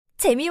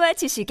재미와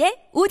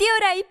지식의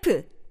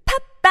오디오라이프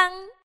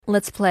팝빵.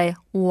 Let's play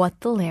What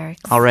the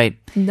Lyrics. All right.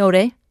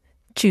 노래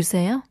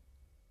주세요.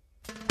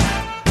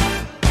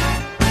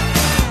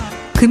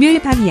 금요일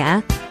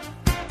밤이야.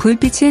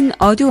 불빛은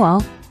어두워.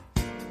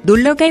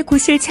 놀러갈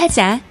곳을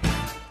찾아.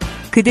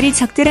 그들이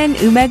적절한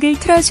음악을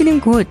틀어주는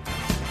곳.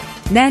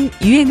 난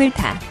유행을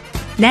타.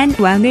 난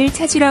왕을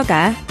찾으러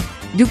가.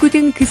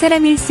 누구든 그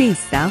사람일 수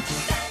있어.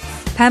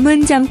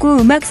 밤은 젊고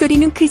음악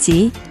소리는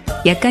크지.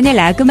 약간의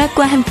락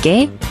음악과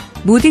함께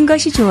모든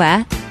것이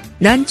좋아.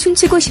 넌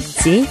춤추고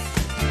싶지.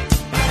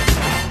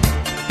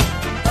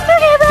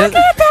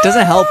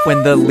 Doesn't help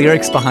when the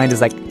lyrics behind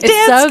is like, It's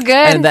dance! so good.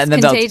 And then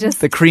It's contagious.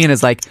 the Korean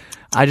is like,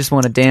 I just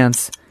want to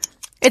dance.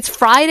 It's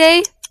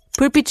Friday.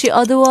 불빛이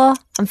어두워.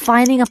 I'm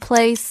finding a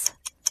place.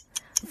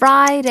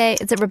 Friday.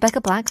 Is it Rebecca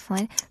Black?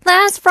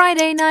 Last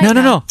Friday night.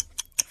 No.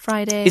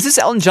 Friday. Is this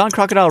Elton John,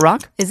 Crocodile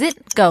Rock? Is it?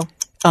 Go.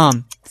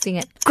 Sing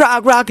it.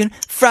 Rockin'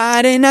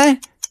 Friday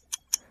night.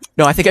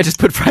 No, I think I just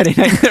put Friday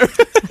night there.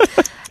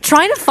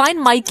 Trying to find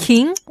my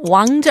king,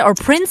 왕자 or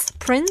prince.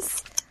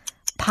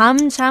 밤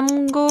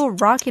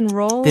잠고 rock and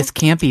roll. This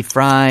can't be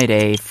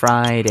Friday.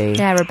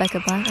 Yeah,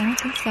 Rebecca Black. I don't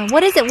think so.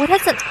 What is it? What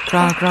has it?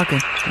 Rockin'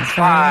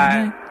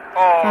 Friday night.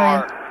 5,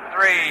 4,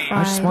 3,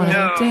 I just want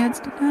to 2, dance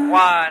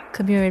tonight. 1.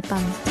 금요일 밤.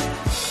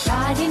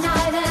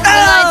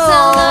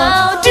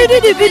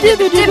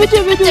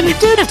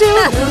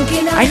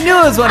 I knew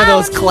it was one of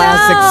those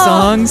classic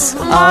songs.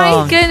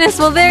 My goodness.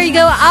 Well, there you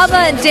go.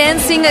 ABBA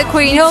Dancing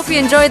Queen. Hope you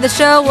enjoyed the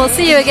show. We'll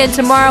see you again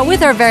tomorrow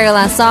with our very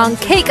last song,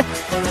 Cake,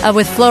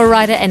 with Flo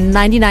Rida and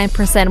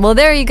 99%. Well,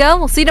 there you go.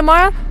 We'll see you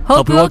tomorrow.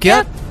 Hope we woke you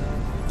up.